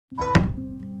There you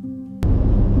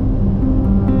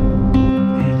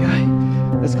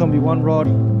go. That's gonna be one rod.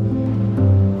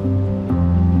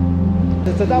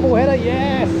 It's a double header,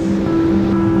 yes!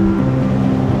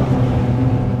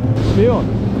 Leon,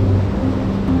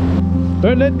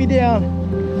 don't let me down.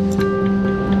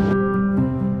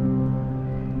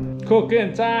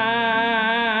 Cooking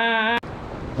time!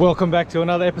 Welcome back to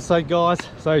another episode, guys.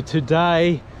 So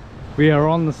today we are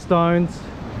on the stones.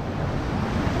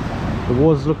 The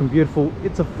water's looking beautiful.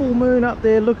 It's a full moon up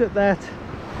there, look at that.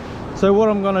 So what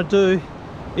I'm gonna do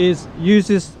is use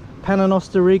this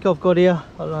Panonoster rig I've got here.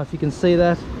 I don't know if you can see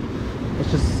that. It's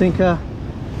just a sinker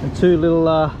and two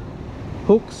little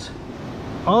hooks.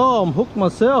 Oh, I'm hooked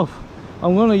myself.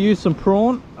 I'm going to use some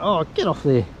prawn. Oh, get off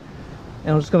there.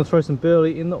 And I'm just going to throw some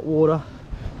burley in the water.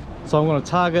 So I'm going to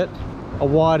target a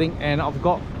whiting, and I've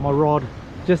got my rod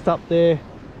just up there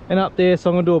and up there. So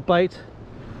I'm going to do a bait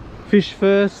fish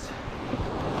first,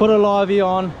 put a livey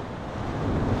on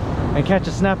and catch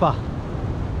a snapper.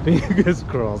 Fingers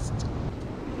crossed.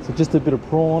 So just a bit of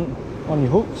prawn on your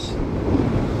hooks,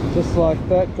 just like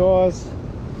that, guys.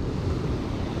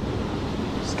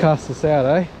 Just cast this out,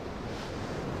 eh?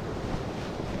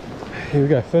 Here we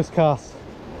go, first cast.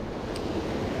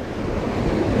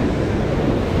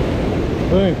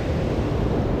 Boom.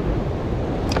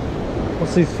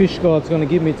 What's this fish guide's going to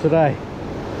give me today?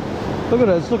 Look at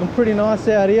it, it's looking pretty nice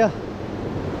out here.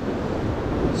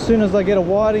 As soon as I get a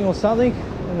whiting or something,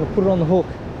 I'm going to put it on the hook.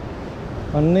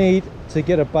 I need to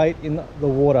get a bait in the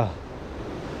water.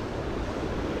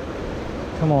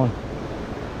 Come on.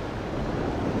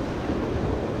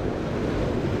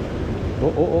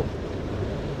 Oh.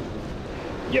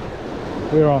 Yep,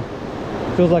 we're on.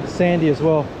 Feels like sandy as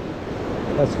well.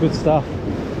 That's good stuff.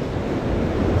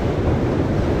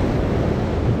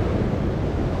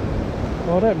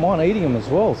 Well, I don't mind eating them as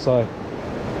well, so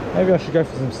maybe I should go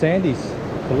for some sandies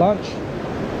for lunch.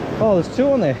 Oh, there's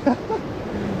two on there.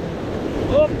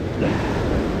 Oh.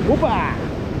 Whoopa!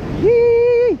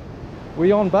 Yee!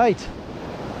 We on bait.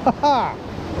 Haha!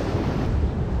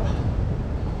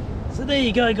 So there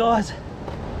you go, guys.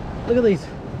 Look at these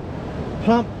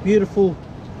plump, beautiful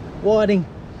whiting.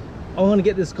 I want to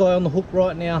get this guy on the hook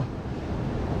right now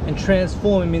and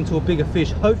transform him into a bigger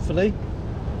fish. Hopefully,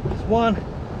 it's 1,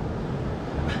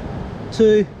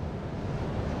 2.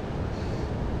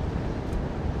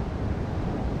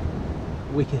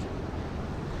 Wicked.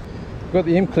 Got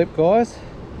the M clip, guys.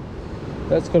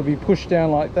 That's got to be pushed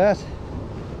down like that.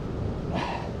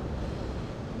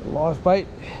 Live bait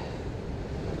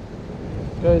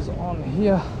goes on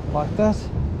here like that.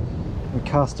 We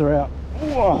cast her out.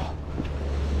 Whoa.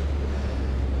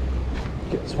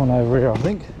 Get this one over here, I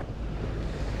think.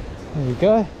 There we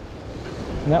go.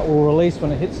 And that will release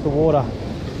when it hits the water.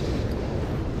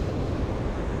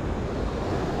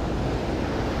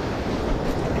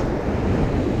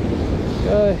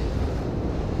 Go.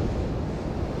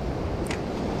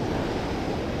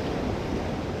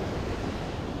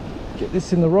 Get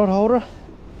this in the rod holder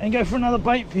and go for another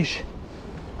bait fish.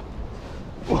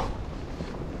 Whoa.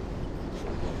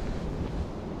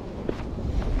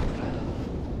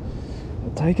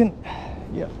 Taken.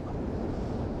 Yep.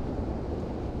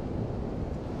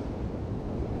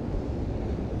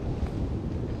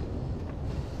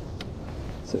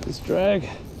 Set this drag.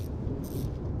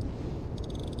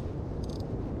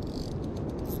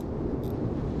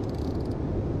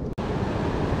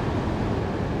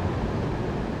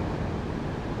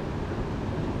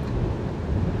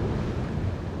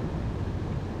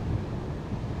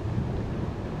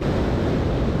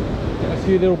 Got a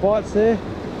few little bites there.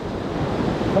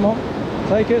 Come on,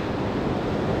 take it.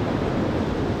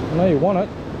 I know you want it.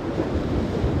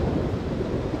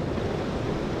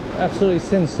 Absolutely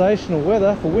sensational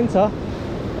weather for winter.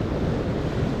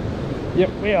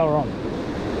 Yep, we are on.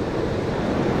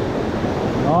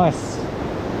 Nice.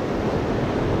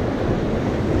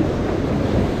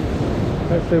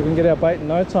 Hopefully we can get our bait in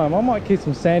no time. I might keep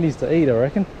some sandies to eat, I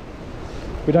reckon.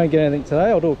 If we don't get anything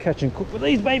today, I'll do a catch and cook with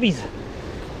these babies.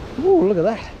 Ooh, look at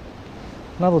that.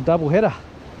 Another double header.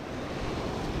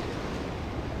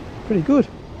 Pretty good.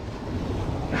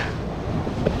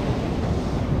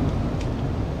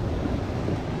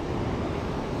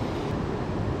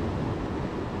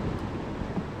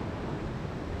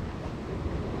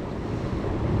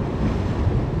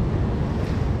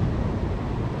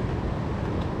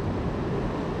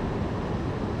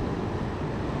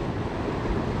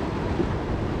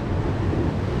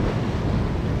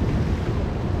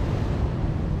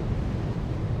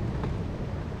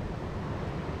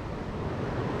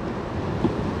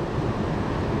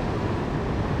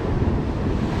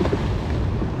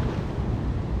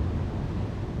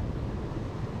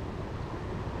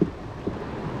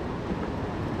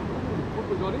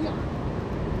 got here?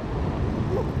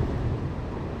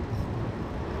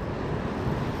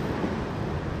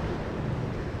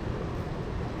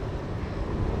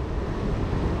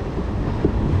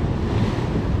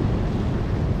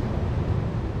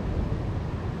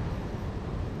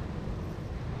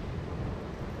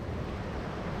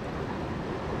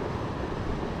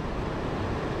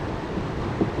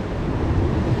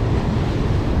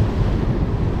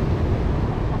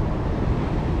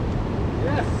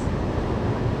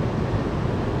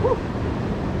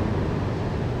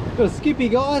 Got a skippy,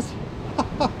 guys.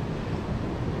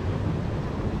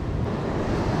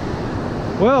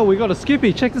 Well, we got a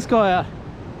skippy. Check this guy out.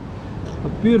 A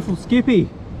beautiful skippy.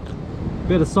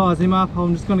 Better size him up.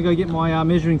 I'm just going to go get my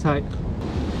measuring tape.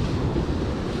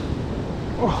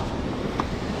 Oh.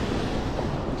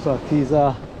 Looks like he's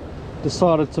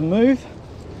decided to move.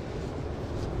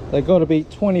 They got to be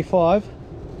 25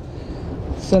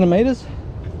 centimeters.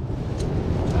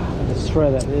 Let's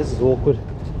throw that. This is awkward.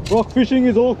 Rock fishing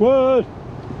is awkward.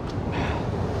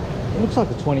 It looks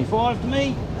like a 25 to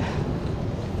me.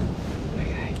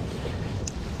 Okay.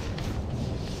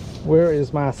 Where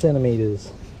is my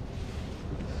centimeters?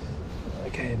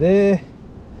 Okay, there.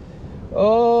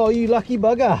 Oh, you lucky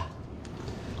bugger.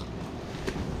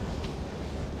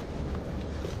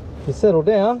 If you settle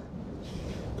down,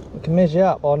 we can measure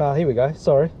up. Oh no, here we go.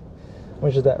 Sorry,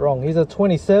 measured that wrong. He's a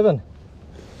 27.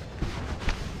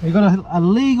 We've got a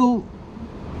legal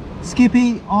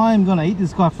skippy. I'm gonna eat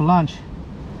this guy for lunch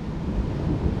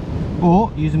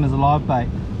or use him as a live bait.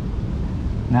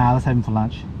 Nah, let's have him for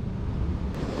lunch.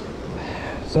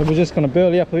 So we're just gonna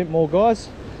burley up a bit more, guys,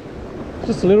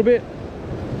 just a little bit,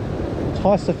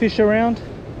 entice the fish around.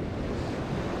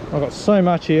 I've got so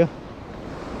much here.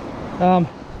 All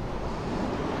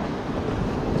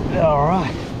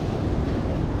right.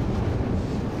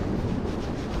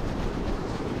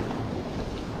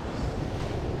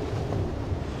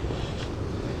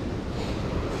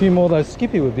 A few more of those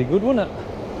skippy would be good, wouldn't it?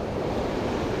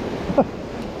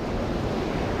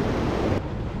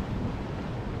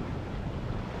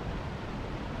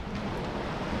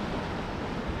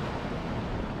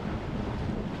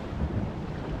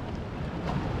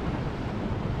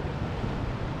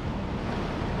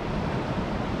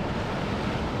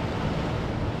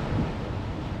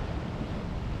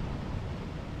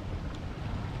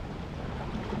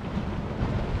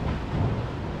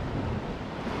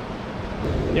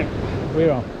 Yep,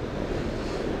 we're on.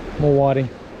 More whiting.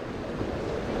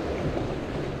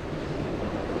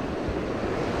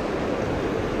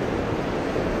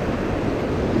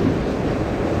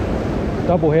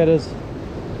 Double headers.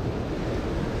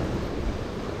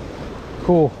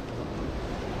 Cool.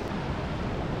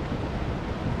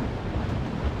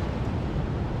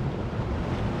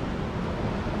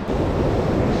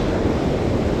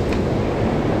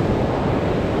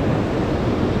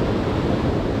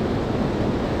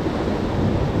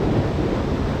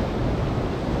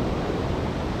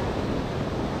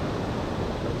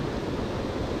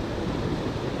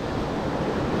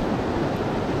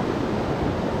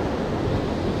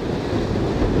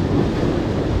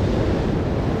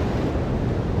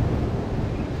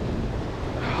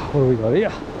 What do we got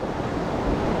here?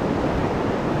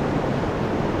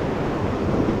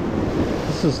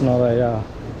 This is not a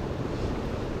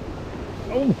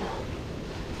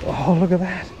oh, look at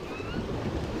that.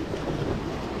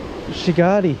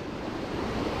 Shigadi.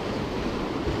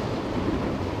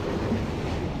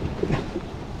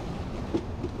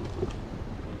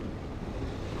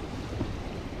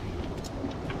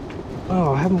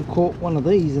 Oh, I haven't caught one of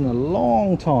these in a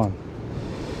long time.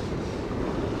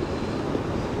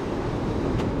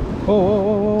 Whoa, whoa,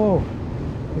 whoa, whoa, whoa.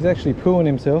 He's actually pooing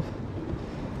himself.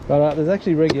 But there's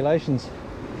actually regulations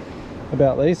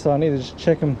about these, so I need to just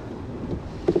check them.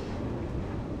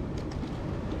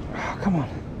 Oh, come on.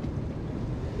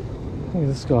 Look at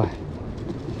this guy.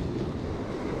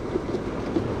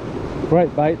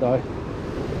 Great bait though.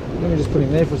 Let me just put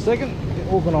him there for a second, get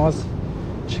organised.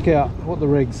 Check out what the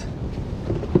regs.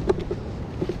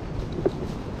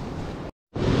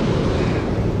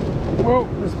 Well,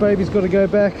 this baby's got to go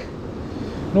back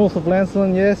north of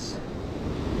Lancelin, yes.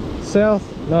 South,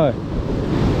 no.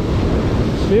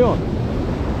 Spion.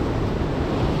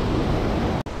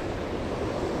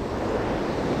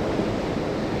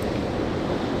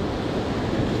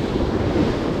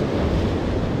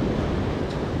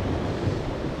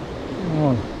 Come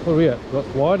on, what do we got? We've got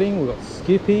whiting, we've got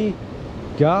skippy,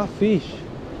 garfish.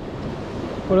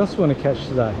 What else do we want to catch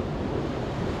today?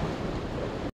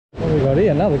 What do we got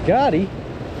here? Another gardy?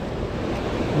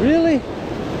 Really?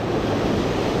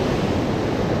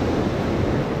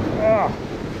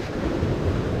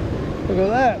 Look at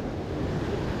that.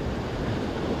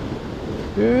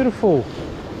 Beautiful.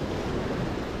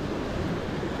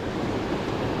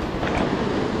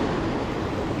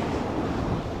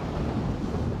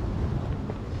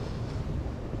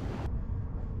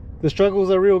 The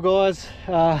struggles are real, guys.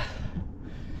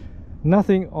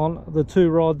 Nothing on the 2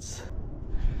 rods,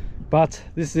 but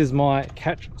this is my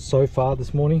catch so far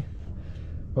this morning.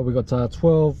 But we got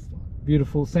 12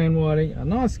 beautiful sand whiting, a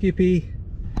nice skippy,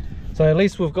 so at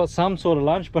least we've got some sort of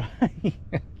lunch. But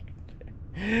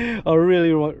I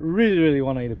really want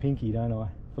to eat a pinky, don't I,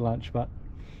 for lunch? But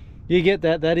you get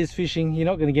that. That is fishing. You're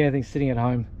not going to get anything sitting at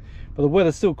home. But the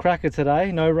weather's still cracker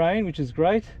today, no rain, which is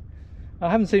great. I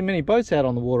haven't seen many boats out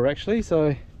on the water actually,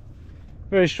 so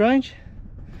very strange.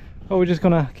 But we're just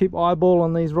gonna keep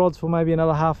eyeballing these rods for maybe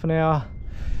another half an hour.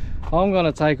 I'm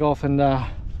gonna take off and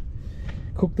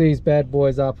cook these bad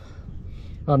boys up.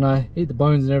 I don't know, eat the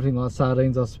bones and everything like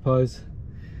sardines, I suppose.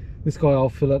 This guy I'll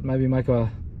fill it, maybe make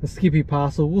a skippy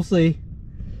parcel, we'll see.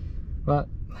 But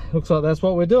looks like that's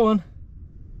what we're doing.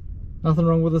 Nothing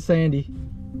wrong with the sandy.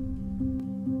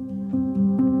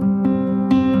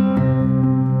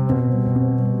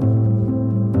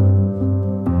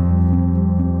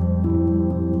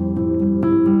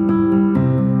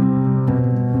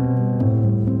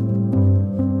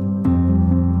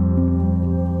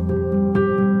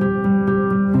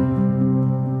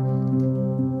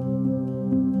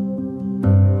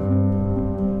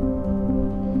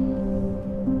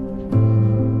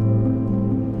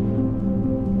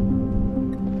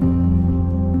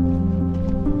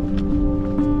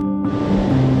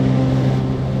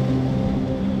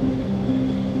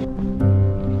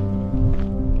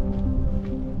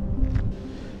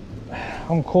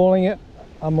 I'm calling it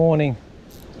a morning.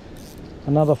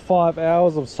 Another 5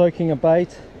 hours of soaking a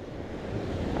bait.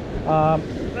 There's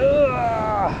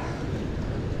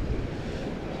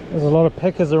a lot of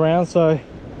peckers around, so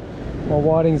my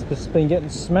whiting's just been getting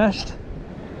smashed.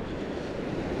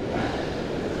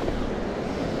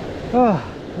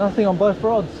 Nothing on both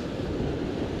rods,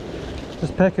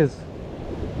 just peckers.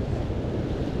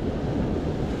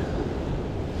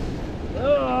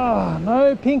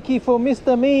 No pinky for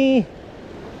Mr. Me.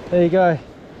 There you go,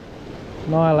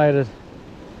 annihilated.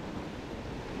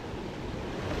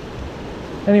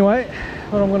 Anyway,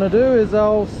 what I'm going to do is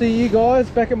I'll see you guys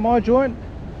back at my joint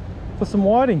for some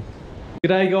whiting.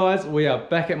 G'day guys, we are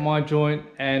back at my joint,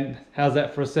 and how's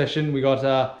that for a session? We got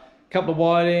a couple of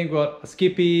whiting, we got a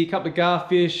skippy, a couple of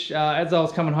garfish. As I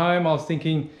was coming home, I was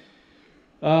thinking,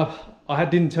 I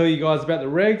didn't tell you guys about the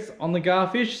regs on the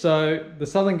garfish. So the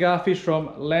southern garfish from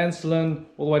Lancelin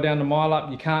all the way down to Milup,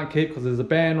 you can't keep because there's a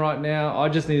ban right now. I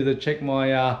just needed to check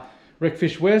my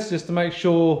Recfish West just to make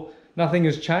sure nothing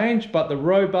has changed. But the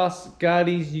robust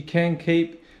guardies you can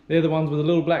keep. They're the ones with a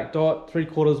little black dot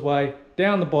 3/4 way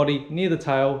down the body near the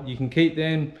tail. You can keep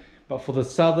them, but for the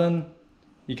southern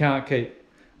you can't keep,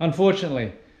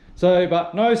 unfortunately. So,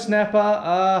 but no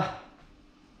snapper.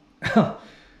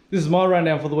 This is my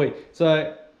rundown for the week.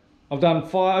 So I've done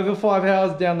over 5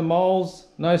 hours down the moles,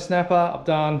 no snapper. I've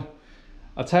done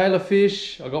a tailor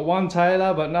fish. I got one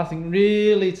tailor, but nothing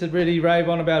really to rave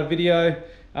on about a video.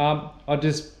 I've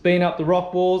just been up the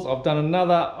rock walls. I've done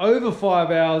another over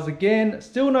 5 hours again,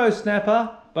 still no snapper,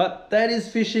 but that is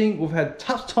fishing. We've had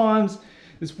tough times.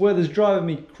 This weather's driving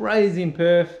me crazy in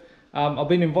Perth. I've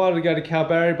been invited to go to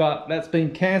Kalbarri, but that's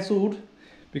been cancelled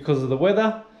because of the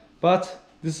weather. But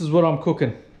this is what I'm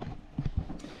cooking.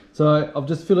 So I've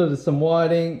just filleted some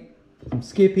whiting, some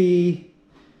skippy,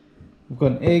 we've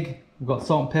got an egg, we've got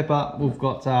salt and pepper, we've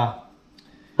got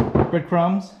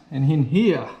breadcrumbs, and in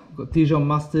here we've got Dijon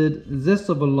mustard, zest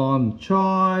of a lime,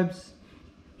 chives,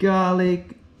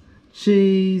 garlic,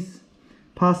 cheese,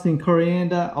 parsley and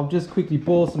coriander. I've just quickly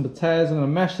boiled some potatoes. I'm going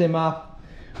to mash them up.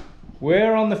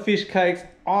 We're on the fish cakes.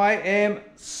 I am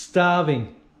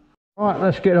starving. All right,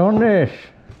 let's get on this.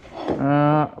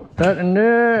 That in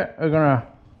there, we're gonna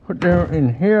put them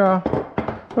in here.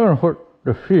 We're gonna put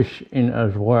the fish in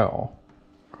as well.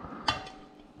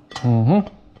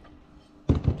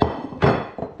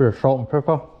 Bit of salt and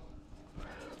pepper.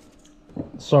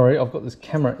 Sorry, I've got this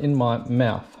camera in my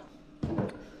mouth.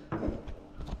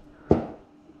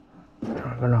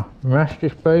 I'm gonna mash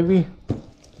this baby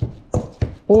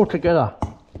all together.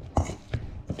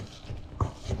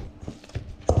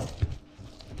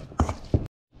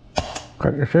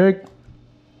 Crack this egg.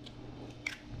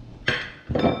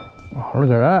 Oh, look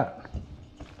at that.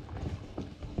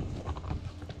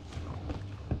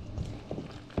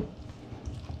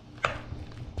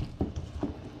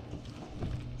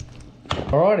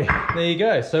 Alrighty, there you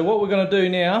go. So what we're going to do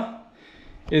now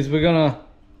is we're going to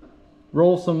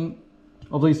roll some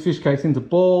of these fish cakes into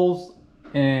balls,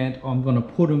 and I'm going to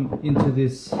put them into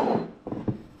this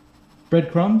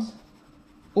breadcrumbs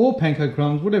or panko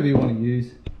crumbs, whatever you want to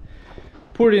use.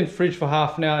 Put it in the fridge for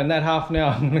half an hour, and that half an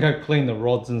hour I'm going to go clean the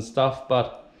rods and stuff,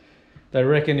 but they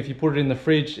reckon if you put it in the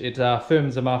fridge, it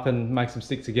firms them up and makes them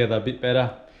stick together a bit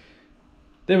better.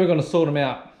 Then we're going to sort them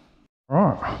out.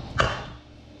 Right,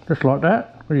 just like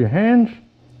that, with your hands.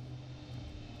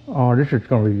 Oh, this is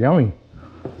going to be yummy.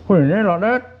 Put it in there like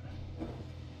that.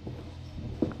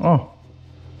 Oh,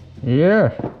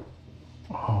 yeah.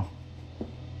 Oh,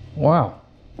 wow.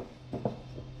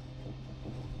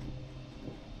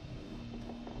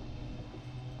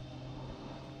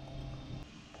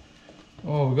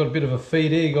 Oh, we've got a bit of a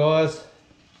feed here, guys.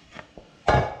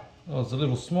 Oh, it's a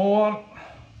little small one.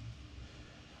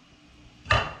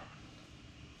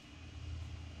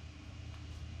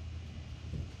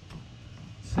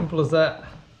 Simple as that.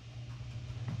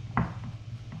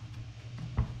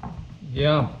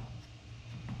 Yum.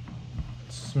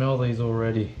 Smell these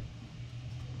already.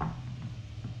 There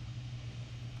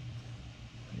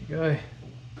you go.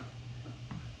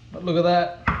 But look at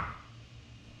that.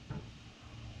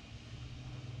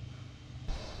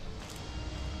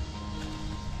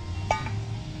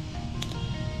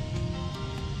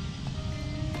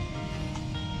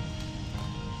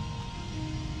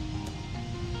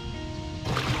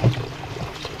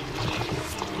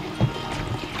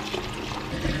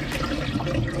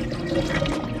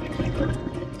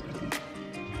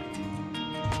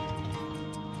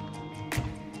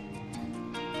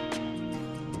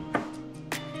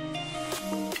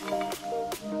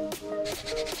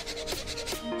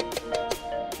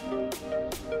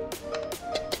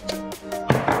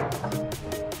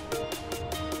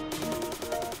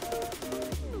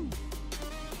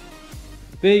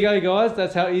 There you go, guys,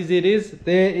 that's how easy it is.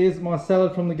 There is my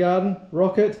salad from the garden.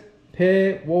 Rocket,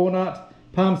 pear, walnut,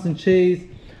 parmesan cheese.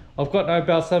 I've got no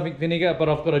balsamic vinegar, but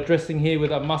I've got a dressing here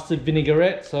with a mustard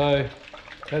vinaigrette, so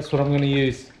that's what I'm going to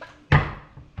use.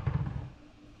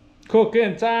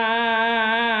 Cooking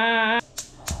time!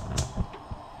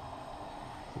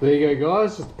 There you go,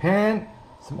 guys, just a pan,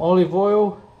 some olive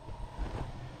oil,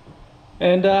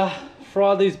 and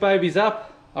fry these babies up.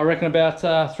 I reckon about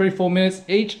 3-4 minutes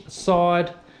each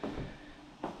side.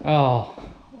 Oh,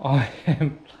 I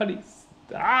am bloody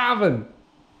starving.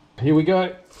 Here we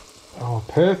go. Oh,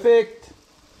 perfect.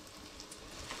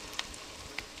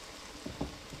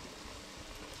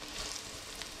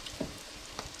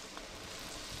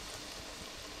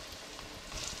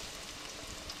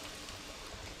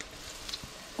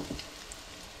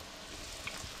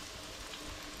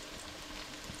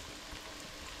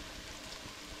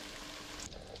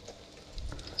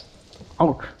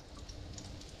 Ouch.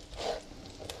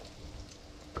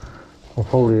 I'll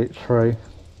hold it through.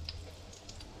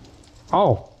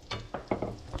 Oh,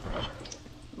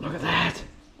 look at that.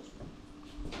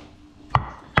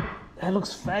 That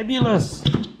looks fabulous.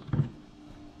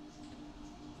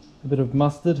 A bit of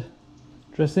mustard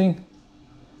dressing,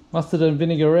 mustard and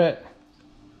vinaigrette.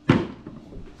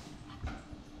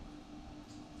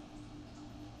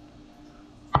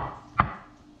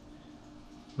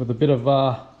 With a bit of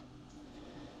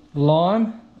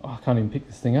lime. Oh, I can't even pick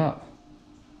this thing up.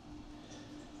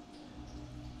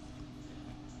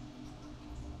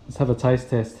 Let's have a taste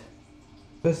test.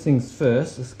 First things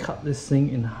first, let's cut this thing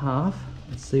in half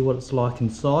and see what it's like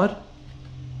inside.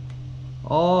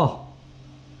 Oh,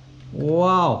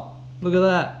 wow, look at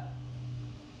that.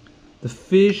 The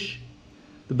fish,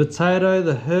 the potato,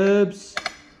 the herbs.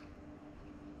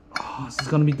 Oh, this is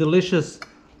going to be delicious.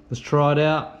 Let's try it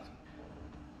out.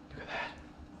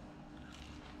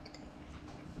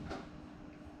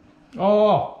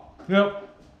 Oh,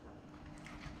 yep.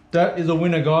 That is a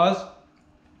winner, guys.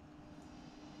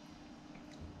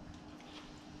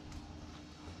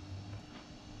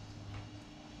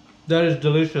 That is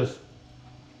delicious.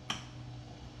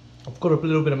 I've got a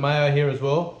little bit of mayo here as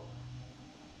well.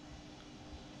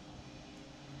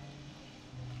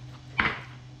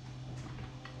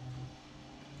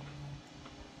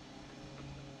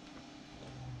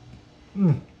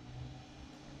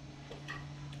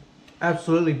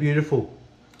 Absolutely beautiful.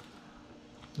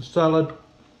 The salad.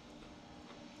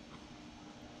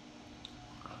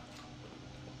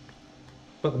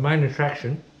 But the main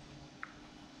attraction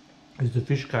is the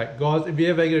fish cake. Guys, if you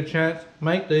ever get a chance,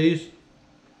 make these.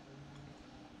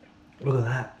 Look at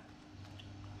that.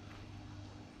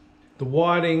 The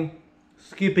whiting,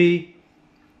 skippy.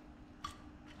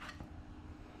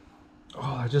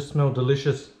 Oh, they just smell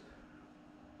delicious.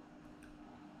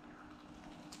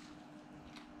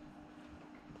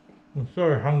 I'm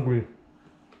so hungry.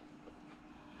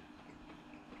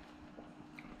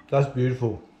 That's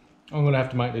beautiful. I'm gonna have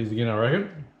to make these again, I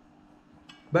reckon.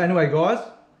 But anyway, guys,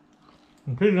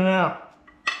 I'm cleaning it out.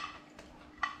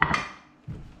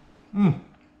 The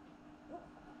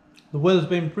weather's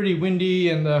been pretty windy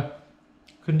and the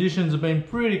conditions have been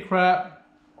pretty crap.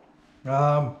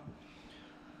 My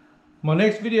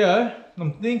next video,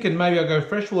 I'm thinking maybe I'll go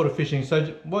freshwater fishing.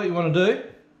 So what you want to do,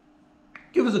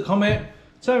 give us a comment.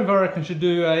 Tell me if I reckon I should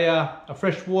do a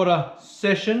freshwater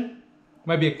session.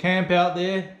 Maybe a camp out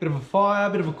there, bit of a fire,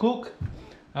 bit of a cook.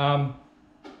 But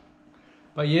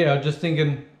yeah, I'm just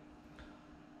thinking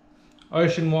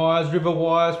ocean wise, river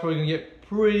wise, probably gonna get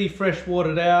pretty fresh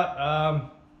watered out.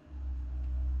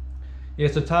 Yeah,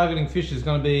 so targeting fish is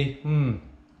gonna be, you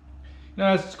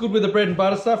know, it's good with the bread and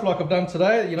butter stuff like I've done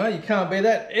today. You know, you can't beat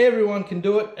that. Everyone can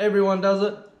do it, everyone does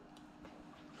it.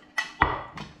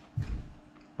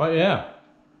 But yeah,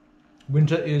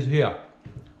 winter is here.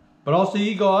 But I'll see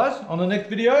you guys on the next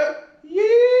video.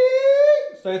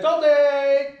 Yee! Stay salty!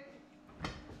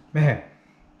 Man.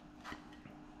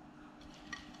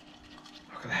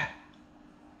 Look at that.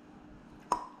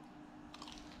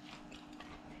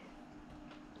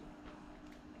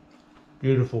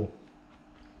 Beautiful.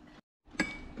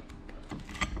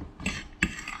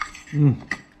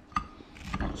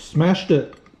 Smashed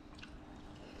it.